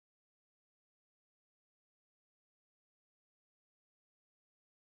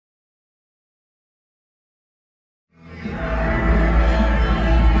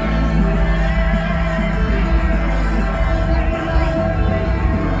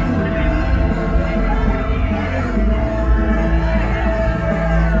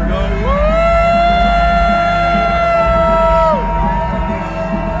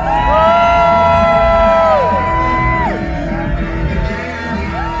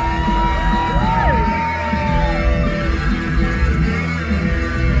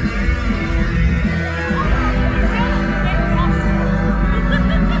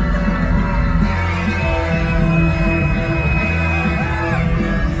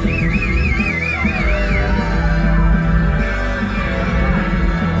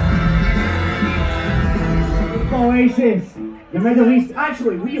Oasis, the Middle East.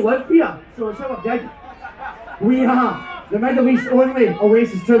 Actually, we live here, so it's our gig. We are the Middle East only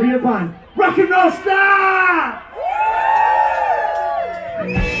Oasis tribute band. Rock and roll star!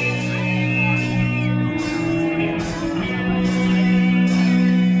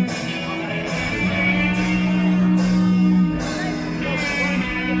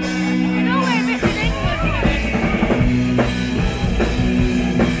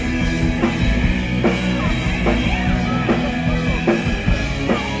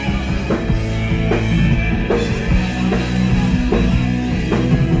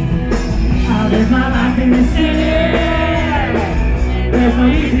 In the city, there's no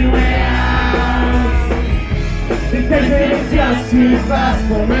easy way out, because it's just too fast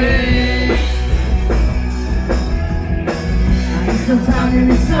for me. I need some time in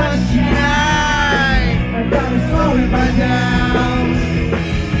the sunshine, I gotta slow it back down,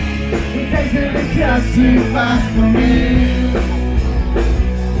 because it's just too fast for me.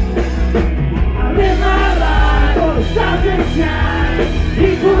 I live my life for the stars and shine.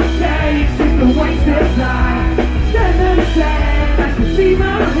 People say it's just a waste of time. Then they say I can see my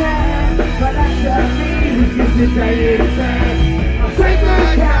head, but that's just me because today is bad. I'll take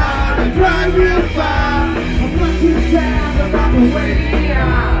my car and drive real far. I'm looking sad about the way we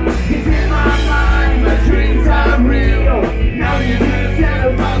are. 'Cause in my mind, my dreams are real. Now you understand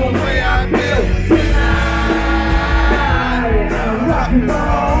about the way I feel. Tonight, I'm a rock and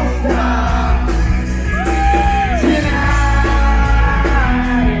roll star.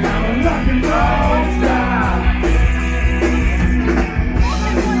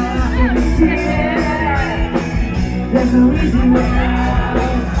 There's no easy way out,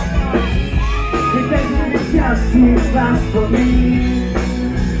 because it's just too fast for me.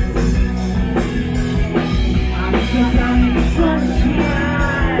 I'm stuck down in the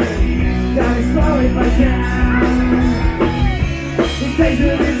sunshine, gotta slow it back down, because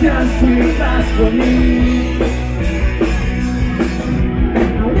it's just too fast for me.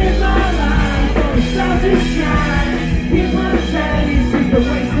 I live my life for the stars to shine. People say it's just a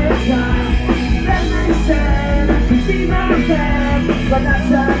waste of time. Then they say see my head, but that's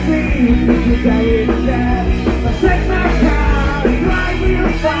not me, because I ain't there. I take my car and drive real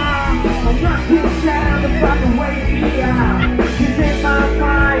far. I'm not concerned about the way we are, 'cause in my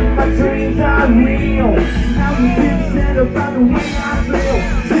mind, my dreams are real. Now you can say about the way I feel.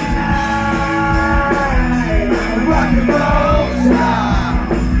 Tonight, I'm a rock and roll star.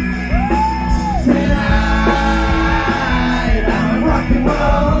 Tonight, I'm a rock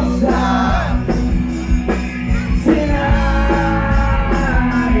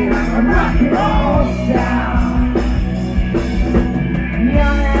and roll star.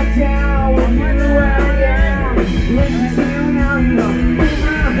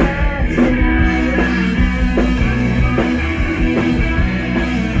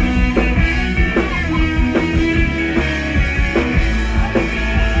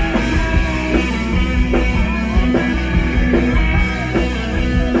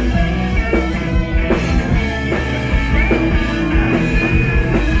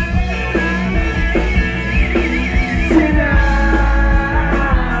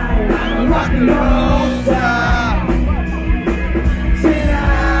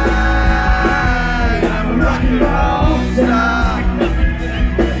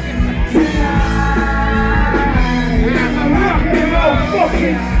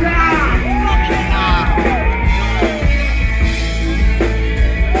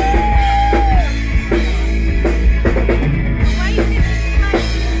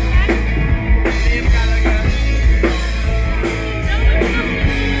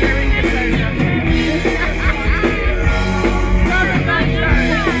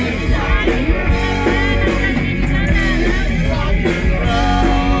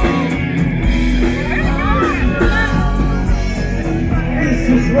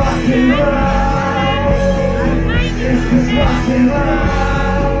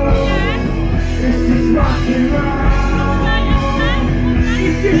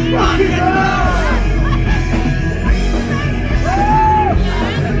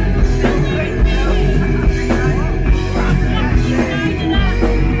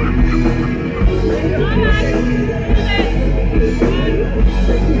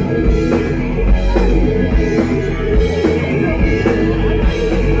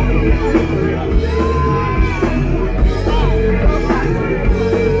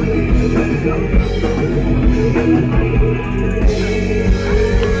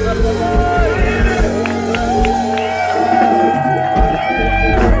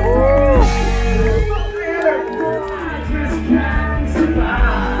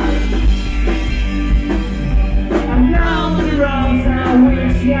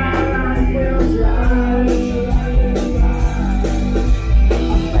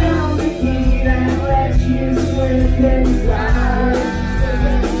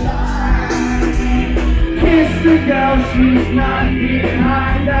 she's not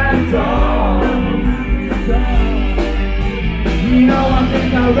behind that door. You know, I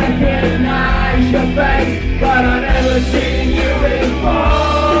think I recognize your face, but I've never seen you before.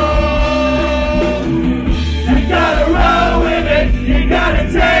 You gotta roll with it, you gotta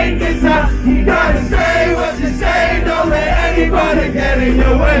take it time, you gotta say what you say, don't let anybody get in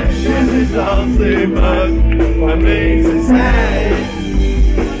your way. This is all too much for me to take.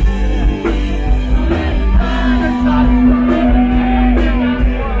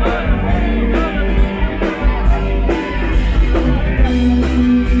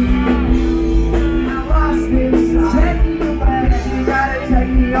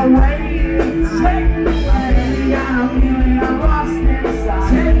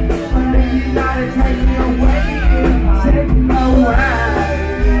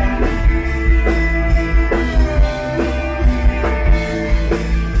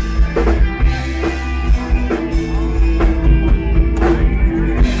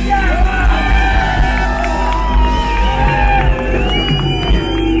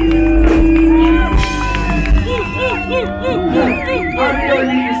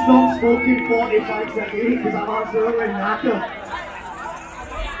 Stop smoking 45 seconds because I'm absolutely knackered.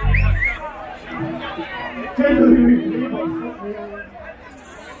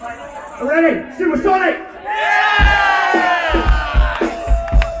 Ready? Supersonic! Yeah!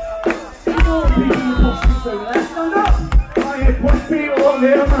 Let's stand up! Right, push people up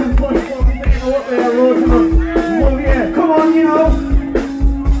there, man. Push fucking people up there, loads of them. Move here. Come on, you know.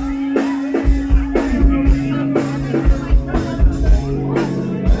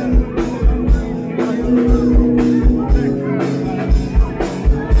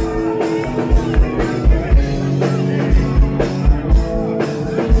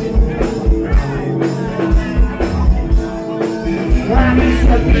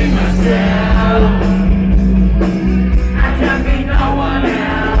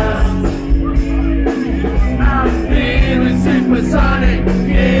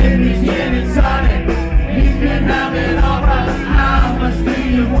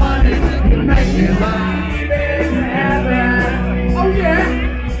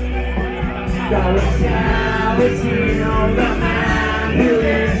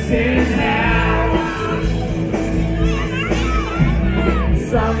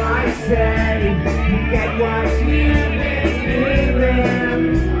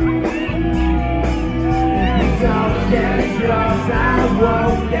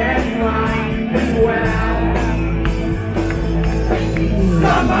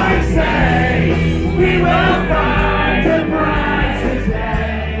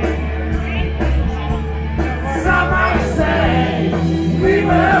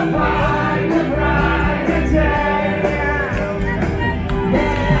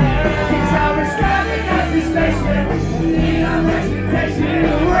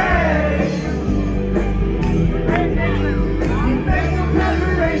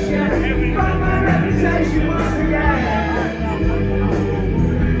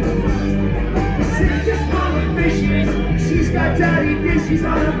 She's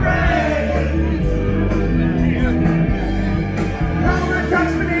on a break. Mama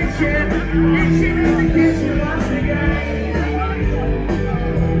talks for itching in the kitchen once again.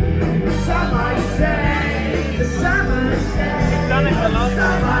 Some might say, some might say,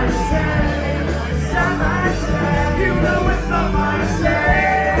 some might say, some might say, you know what some might say,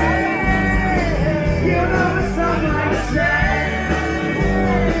 you know what some might say,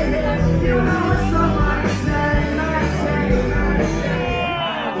 you know what some might say,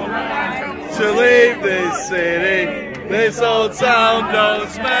 to leave this city, this old town don't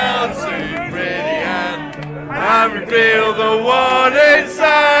smell too pretty, and I feel the warning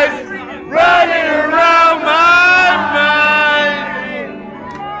signs running around my mind.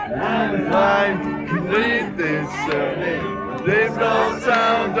 I'm fine to leave this city, this old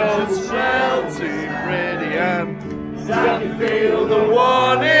town don't smell too pretty, and I can feel the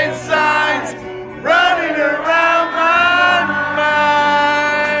warning signs running around my mind.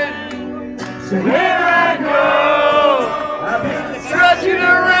 So here I go, I've been stretching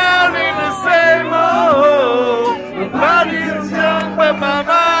around in the same old. My body is young, but my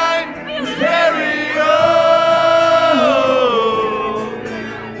mind is very old.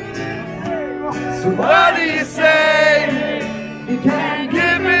 So what do you say? you can't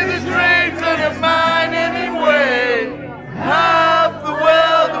Give me the dreams of your mind anyway. Half the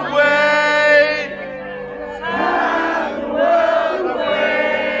world away. have the world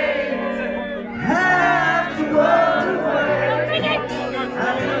away, have the world away.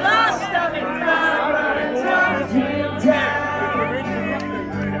 I've been lost, I've been found, but I don't feel down.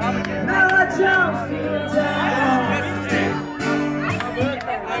 Now I don't feel down.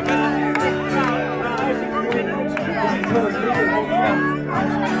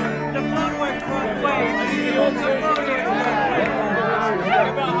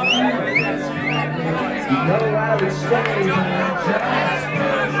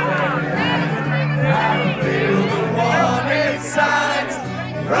 feel the warning signs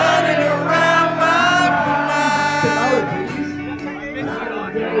running around my mind.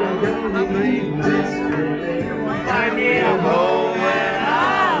 I need a home where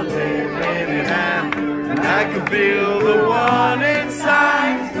I live in and I can feel the warning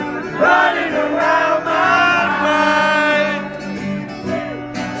signs running around my mind.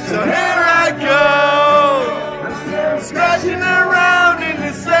 So here I go, scratching around in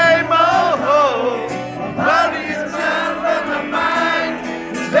the same old hole. My body is down, but my mind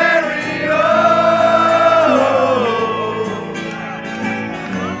is very old.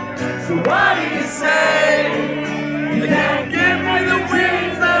 So what do you say? You can't give me the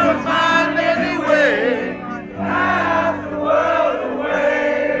wings that will find anyway. Half the world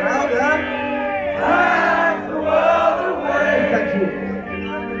away. Half the world away. Thank you.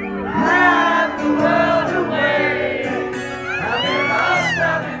 Half the world away. I've been lost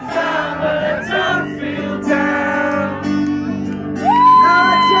up in town, but I don't feel down. No, I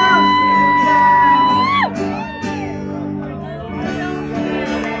don't feel down.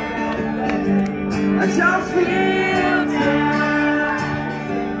 I don't feel down.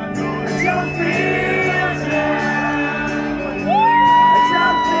 I don't feel down. I don't feel down.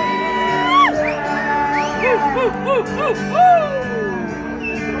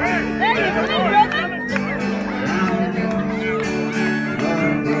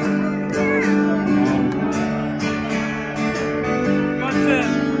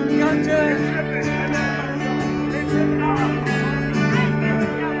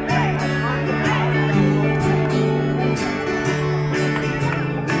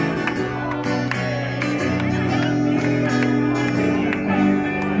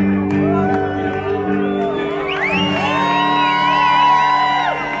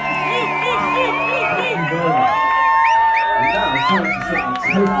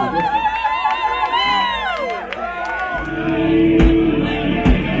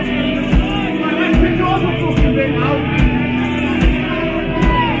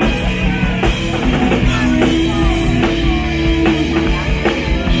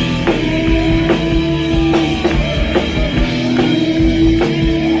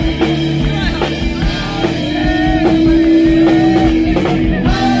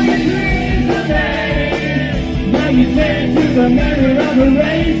 The memory of a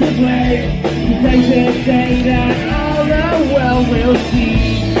razor blade. Today's the day that all the world will see.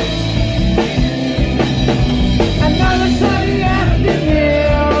 Another sunny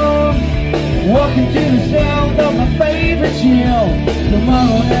afternoon, walking to the sound of my favorite tune.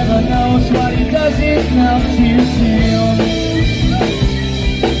 Tomorrow never knows what he doesn't know too soon.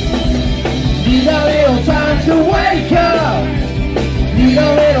 Need a little time to wake up. Need a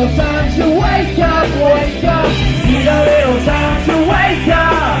little time to wake up, wake up. Need a little time to wake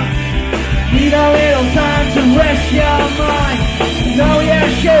up. Need a little time to rest your mind. No, you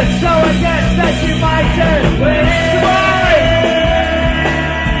should, so I guess that you might just wait.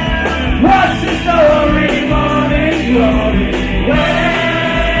 What's the story, morning glory?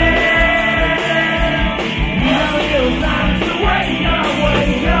 Need a little time to wake up,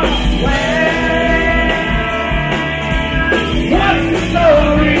 wake up, what's the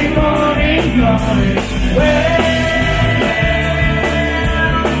story, morning glory?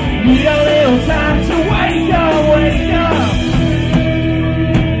 Need a little time to wake up, wake up.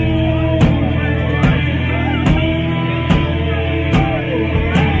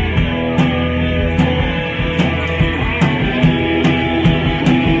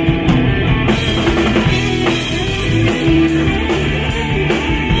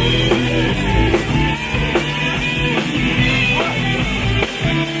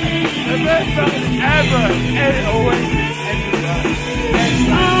 The best song ever, and always.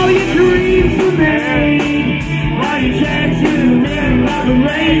 All your dreams were made while you tried to live like a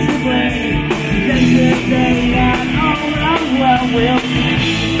razor blade. Today's the day that all the world will see.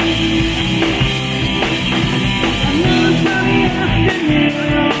 Another sunny afternoon,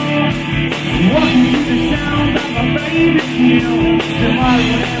 walking to the sound of my favorite tune.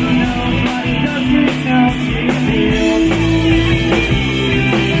 Tomorrow never knows what he doesn't know too soon.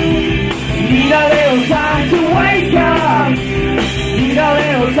 Need a little time to wake up. Need a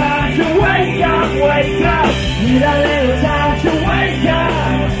little time to wake up, wake up. Need a little time to wake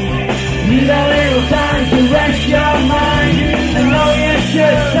up. Need a little time to rest your mind. And know you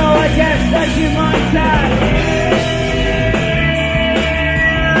should, so I guess that you might die.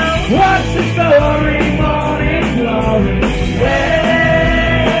 What's the story, morning glory?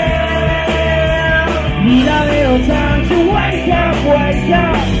 Need a little time to wake up, wake up.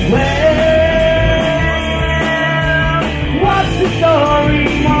 the story,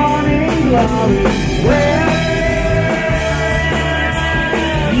 morning glory. Well,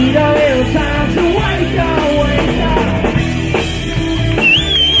 need a little time to wake up, wake up.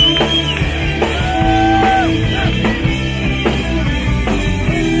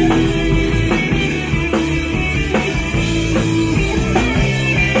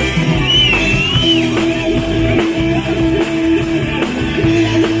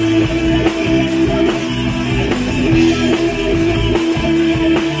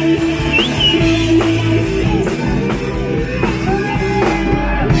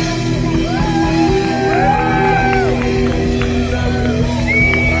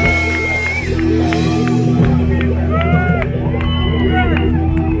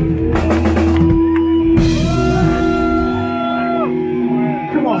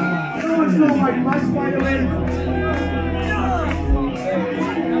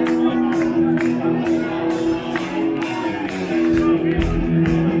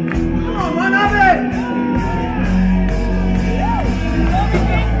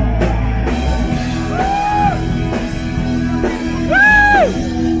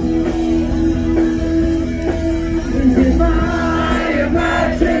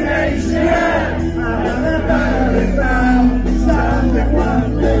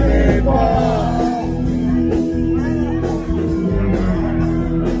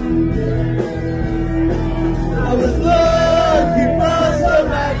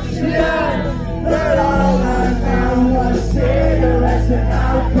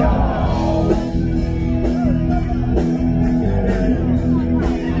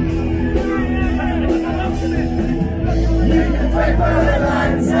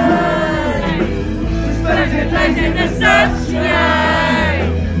 In the sunshine,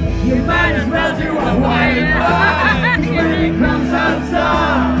 you might as well do a white line. When it comes on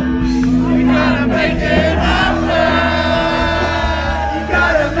top, you gotta make it happen. You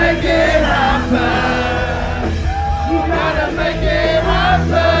gotta make it happen. You gotta make it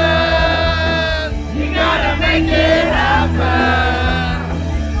happen. You gotta make it